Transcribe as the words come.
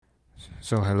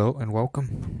So hello and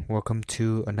welcome. Welcome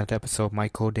to another episode of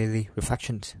Michael Daily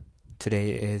Reflections.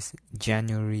 Today is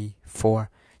January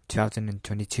 4,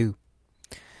 2022.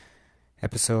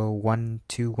 Episode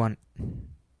 121.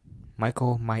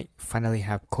 Michael might finally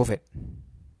have COVID.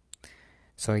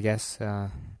 So I guess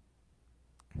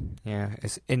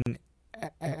it's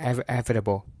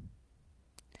inevitable.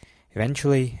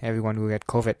 Eventually everyone will get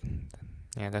COVID.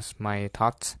 Yeah, that's my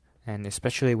thoughts. And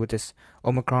especially with this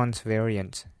Omicron's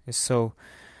variant, it's so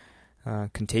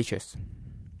contagious.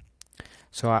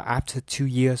 So after 2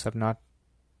 years of not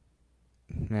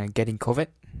getting COVID,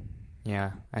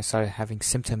 I started having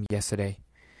symptoms yesterday.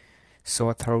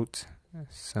 Sore throat,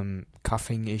 some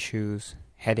coughing issues,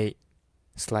 headache,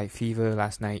 slight fever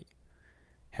last night,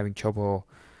 having trouble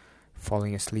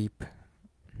falling asleep.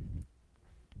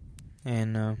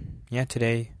 And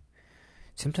today,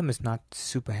 symptom is not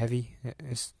super heavy,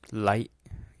 it's light.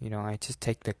 I just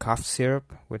take the cough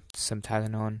syrup with some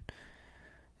Tylenol,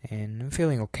 and I'm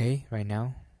feeling okay right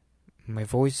now. My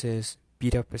voice is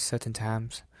beat up at certain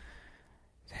times.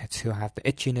 I had to have the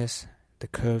itchiness, the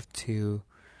curve to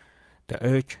the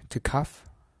urge to cough.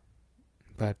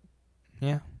 But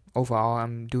overall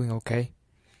I'm doing okay.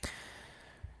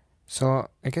 So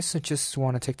I guess I just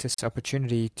want to take this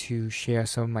opportunity to share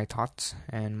some of my thoughts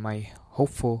and my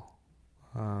hopeful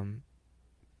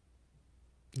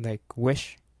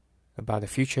wish about the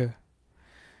future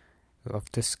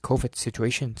of this COVID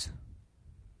situations.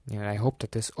 I hope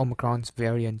that this Omicron's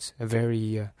variant, a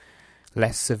very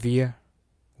less severe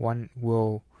one,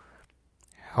 will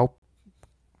help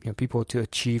people to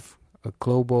achieve a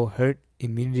global herd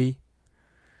immunity,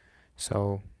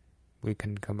 so we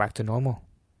can come back to normal.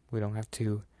 We don't have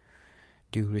to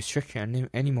do restriction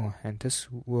anymore, and this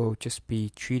will just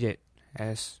be treated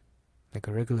as like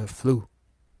a regular flu.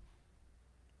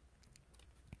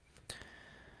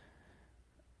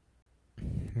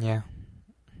 Yeah.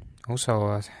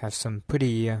 Also, have some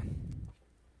pretty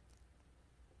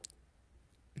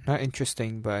not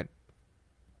interesting, but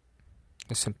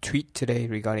there's some tweet today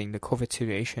regarding the COVID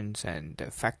situations and the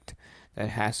effect that it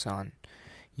has on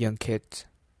young kids.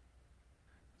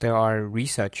 There are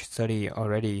research study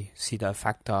already see the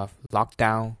effect of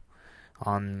lockdown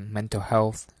on mental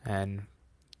health and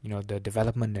the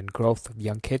development and growth of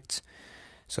young kids.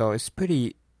 So it's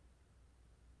pretty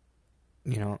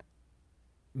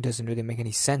doesn't really make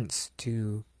any sense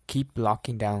to keep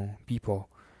locking down people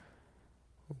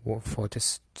for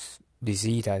this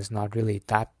disease that is not really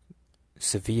that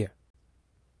severe.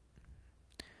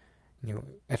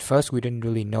 At first we didn't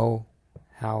really know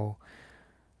how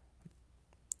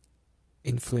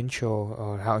influential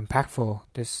or how impactful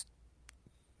this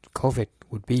COVID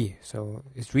would be. So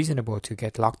it's reasonable to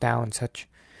get locked down and such.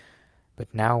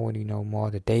 But now when you know more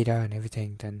of the data and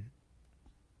everything, then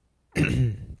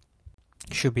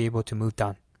should be able to move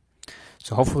down.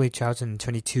 So hopefully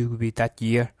 2022 will be that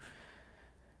year.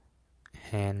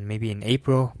 And maybe in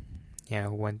April,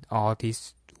 when all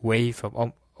these wave of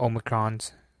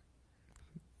Omicrons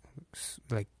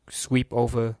sweep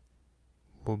over,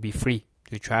 we'll be free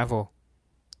to travel.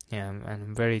 And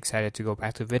I'm very excited to go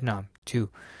back to Vietnam too.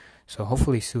 So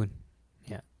hopefully soon.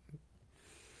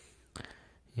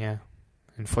 And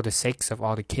for the sakes of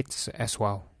all the kids as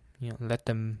well, let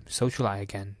them socialize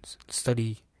again,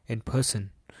 study in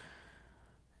person.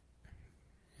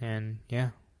 And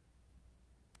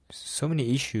so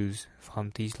many issues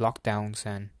from these lockdowns,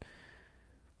 and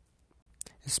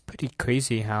it's pretty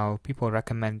crazy how people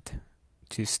recommend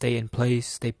to stay in place,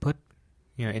 stay put,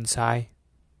 inside,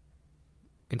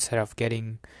 instead of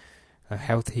getting a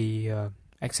healthy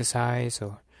exercise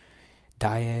or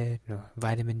diet or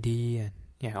vitamin D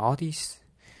and all these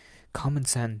common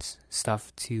sense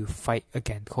stuff to fight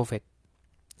against COVID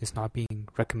is not being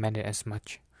recommended as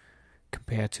much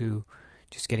compared to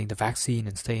just getting the vaccine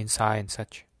and stay inside and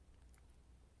such.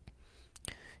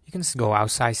 You can go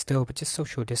outside still, but just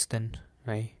social distance,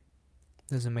 right?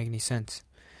 Doesn't make any sense.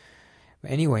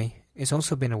 But anyway, it's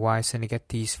also been a while since I get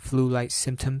these flu-like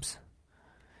symptoms,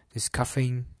 this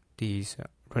coughing, these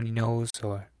runny nose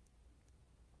or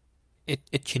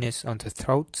itchiness on the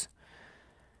throat.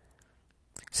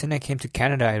 Since I came to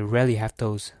Canada, I rarely have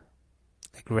those.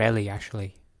 Rarely,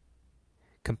 actually.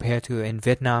 Compared to in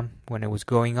Vietnam, when I was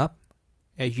growing up,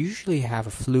 I usually have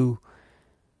a flu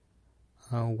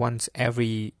once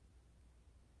every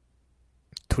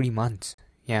 3 months.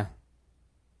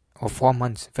 Or 4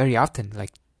 months. Very often,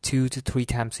 2 to 3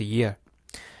 times a year.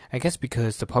 I guess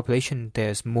because the population there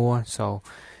is more, so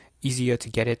easier to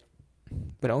get it.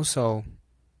 But also,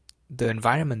 the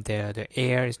environment there, the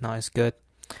air is not as good.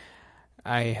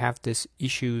 I have this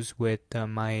issues with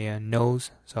my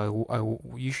nose, so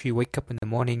I usually wake up in the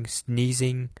morning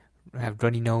sneezing, have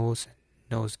runny nose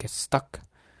gets stuck,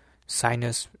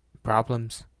 sinus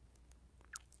problems.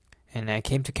 And I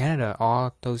came to Canada,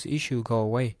 all those issues go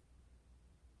away.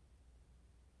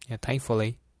 Yeah,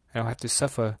 thankfully, I don't have to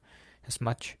suffer as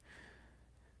much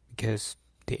because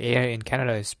the air in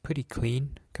Canada is pretty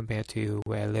clean compared to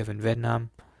where I live in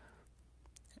Vietnam.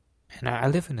 And I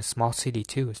live in a small city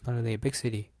too. It's not really a big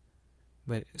city,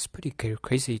 but it's pretty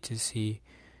crazy to see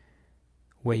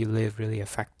where you live really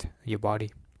affect your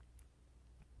body.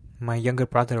 My younger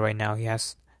brother right now, he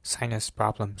has sinus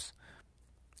problems,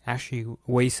 actually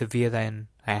way severe than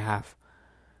I have.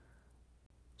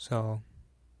 So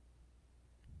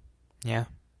yeah,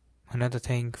 another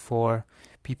thing for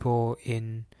people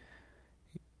in,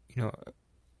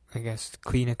 I guess,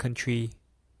 cleaner country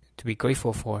to be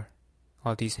grateful for,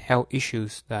 all these health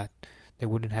issues that they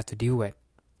wouldn't have to deal with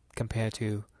compared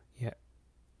to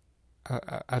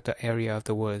other area of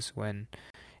the world when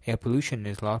air pollution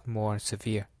is a lot more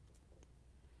severe.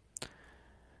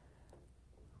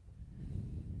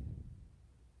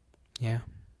 Yeah.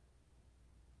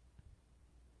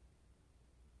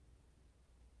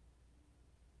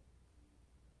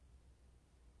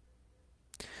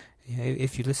 Yeah,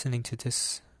 if you're listening to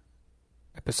this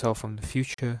episode from the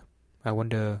future, I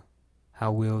wonder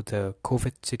how will the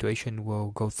COVID situation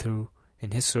will go through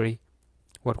in history.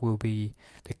 What will be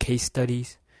the case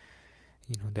studies,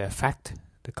 the effect,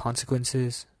 the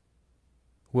consequences.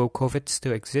 Will COVID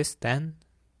still exist then?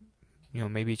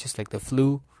 Maybe just like the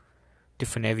flu,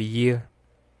 different every year.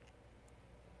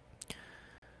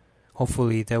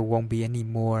 Hopefully there won't be any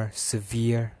more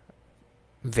severe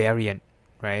variant,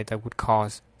 right, that would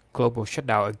cause global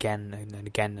shutdown again and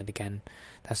again and again.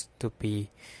 That's to be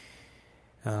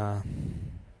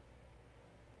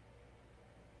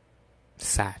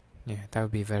sad. Yeah, that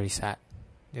would be very sad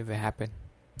if it happened.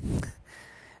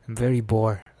 I'm very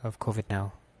bored of COVID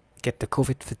now. Get the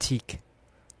COVID fatigue.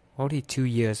 Already 2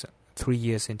 years, 3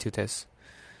 years into this.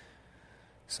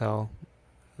 So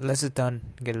let's it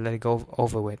done. Let it go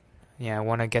over with. Yeah, I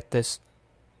want to get this.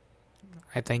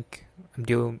 I think I'm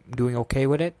doing okay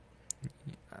with it.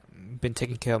 Been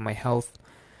taking care of my health.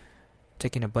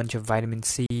 Taking a bunch of vitamin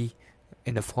C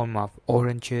in the form of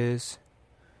oranges,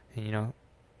 and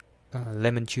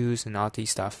lemon juice and all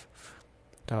these stuff.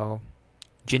 So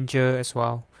ginger as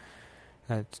well.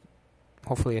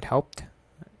 Hopefully it helped.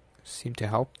 Seemed to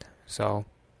help. So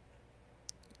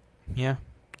yeah,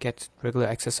 get regular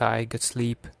exercise, good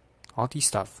sleep, all these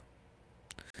stuff.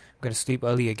 I'm gonna sleep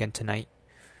early again tonight.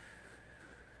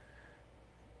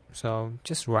 So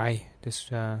just ride this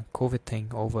COVID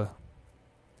thing over,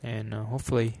 and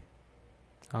hopefully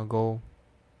I'll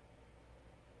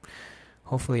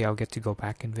get to go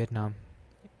back in Vietnam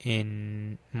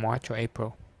in March or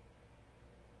April.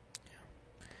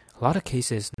 A lot of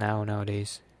cases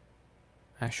nowadays.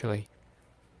 Actually,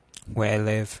 where I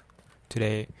live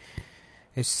today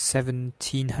is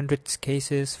 1,700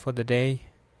 cases for the day,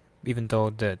 even though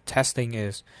the testing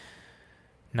is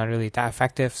not really that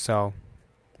effective, so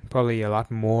probably a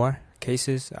lot more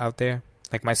cases out there.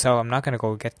 Like myself, I'm not gonna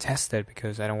go get tested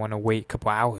because I don't want to wait a couple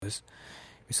hours.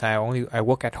 Because I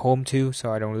work at home too,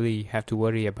 so I don't really have to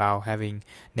worry about having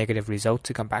negative results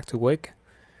to come back to work.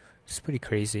 It's pretty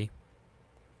crazy.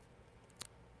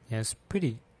 Yeah, it's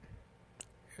pretty.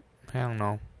 I don't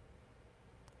know.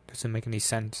 Doesn't make any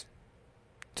sense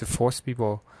to force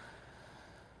people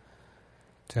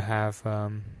to have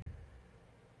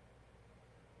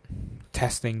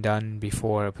testing done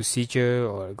before a procedure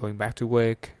or going back to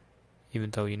work,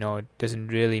 even though it doesn't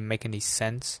really make any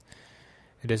sense.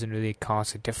 It doesn't really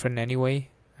cause a difference anyway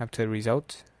after the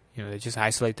result. They just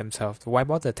isolate themselves. Why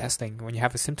bother testing when you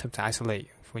have a symptom to isolate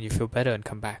when you feel better and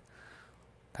come back?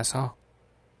 That's all.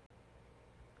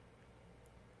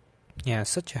 Yeah, it's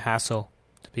such a hassle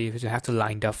to have to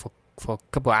line up for a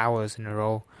couple hours in a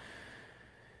row.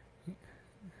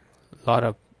 A lot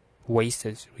of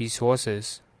wasted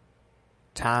resources,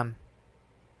 time.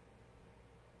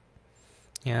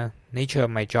 Yeah, nature of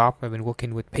my job. I've been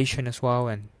working with patients as well,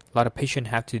 and a lot of patients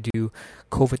have to do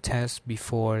COVID tests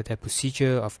before their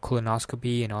procedure of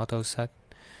colonoscopy and all those stuff.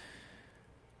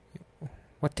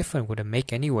 What difference would it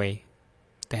make anyway?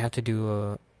 They have to do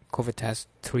a COVID test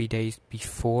 3 days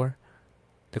before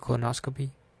the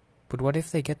colonoscopy. But what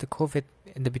if they get the COVID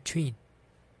in the between?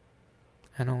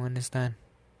 I don't understand.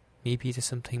 Maybe there's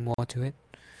something more to it.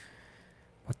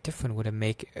 What difference would it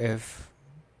make if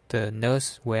the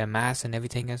nurse wear a mask and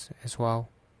everything as well?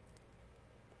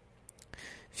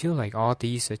 Feel like all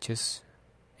these are just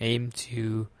aimed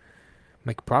to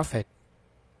make profit.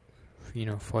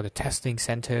 for the testing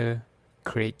center,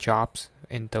 create jobs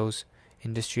in those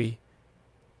industry,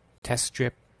 test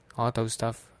strip, all those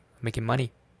stuff, making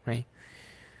money, right?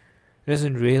 It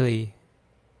doesn't really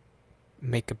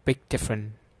make a big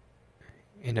difference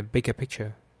in a bigger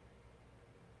picture.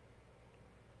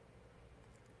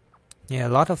 Yeah, a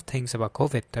lot of things about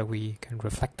COVID that we can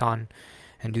reflect on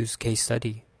and do case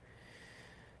study.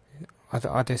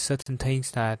 Are there certain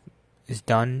things that is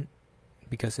done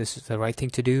because this is the right thing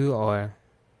to do, or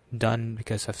done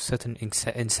because of certain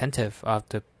incentive of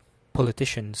the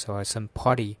politicians or some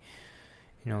party,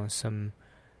 some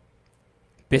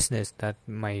business that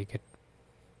might get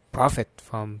profit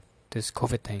from this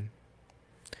COVID thing?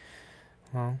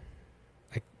 Well,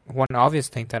 like one obvious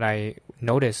thing that I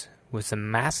noticed was the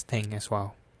mask thing as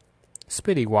well. It's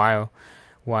pretty wild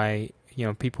why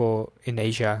people in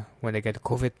Asia, when they get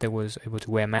COVID, they was able to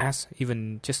wear masks,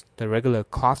 even just the regular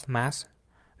cloth mask.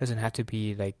 Doesn't have to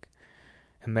be like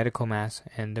a medical mask,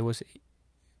 and they was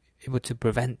able to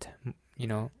prevent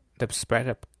the spread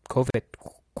of COVID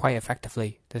quite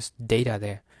effectively. There's data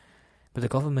there, but the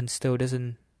government still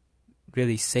doesn't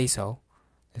really say so.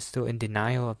 They're still in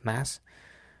denial of masks.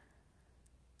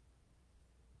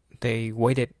 They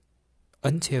waited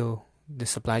until the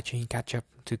supply chain catch up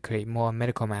to create more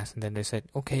medical masks, and then they said,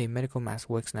 okay, medical mask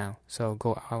works now, so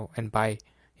go out and buy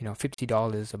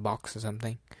 $50 a box or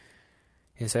something,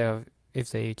 instead of if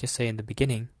they just say in the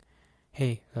beginning,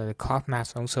 hey, the cloth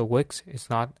mask also works. It's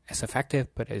not as effective,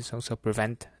 but it's also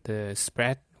prevent the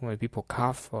spread when people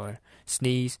cough or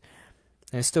sneeze,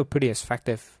 and it's still pretty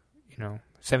effective,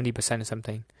 70% or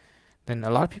something. Then a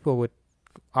lot of people would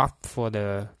opt for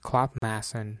the cloth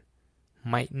mask and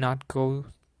might not go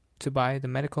to buy the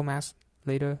medical mask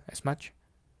later as much,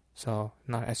 so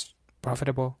not as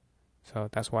profitable. So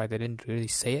that's why they didn't really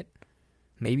say it.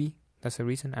 Maybe that's the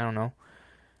reason, I don't know.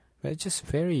 But it's just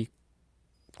very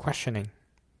questioning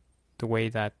the way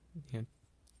that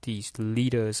these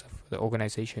leaders of the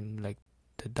organization, like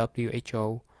the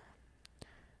WHO,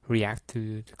 react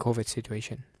to the COVID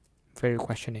situation. Very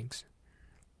questionings.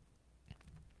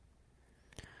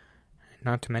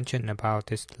 Not to mention about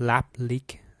this lab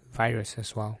leak virus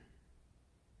as well.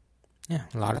 Yeah,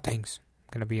 a lot of things.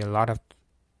 Gonna be a lot of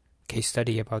case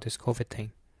study about this COVID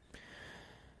thing.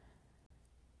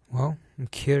 Well, I'm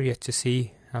curious to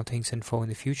see how things unfold in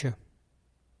the future.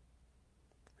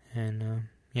 And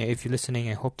if you're listening,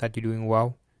 I hope that you're doing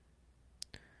well.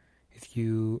 Have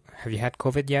you had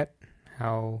COVID yet?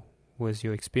 How was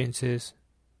your experiences?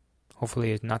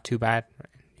 Hopefully it's not too bad.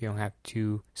 You don't have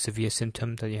too severe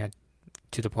symptoms that you had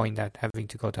to the point that having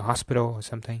to go to hospital or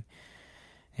something.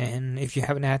 And if you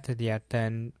haven't had it yet,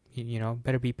 then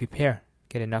better be prepared.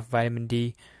 Get enough vitamin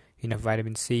D, enough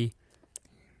vitamin C.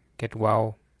 Get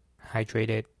well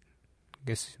hydrated.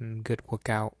 Get some good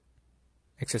workout,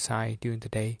 exercise during the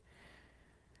day.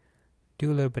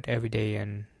 Do a little bit every day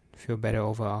and feel better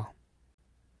overall.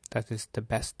 That is the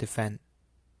best defense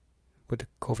with the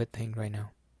COVID thing right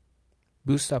now.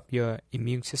 Boost up your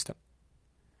immune system.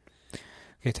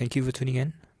 Okay, thank you for tuning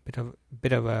in.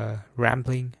 Bit of a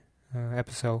rambling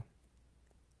episode.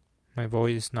 My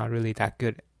voice is not really that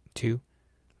good too,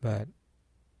 but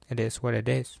it is what it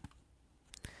is.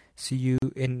 See you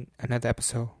in another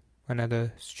episode,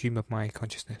 another stream of my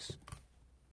consciousness.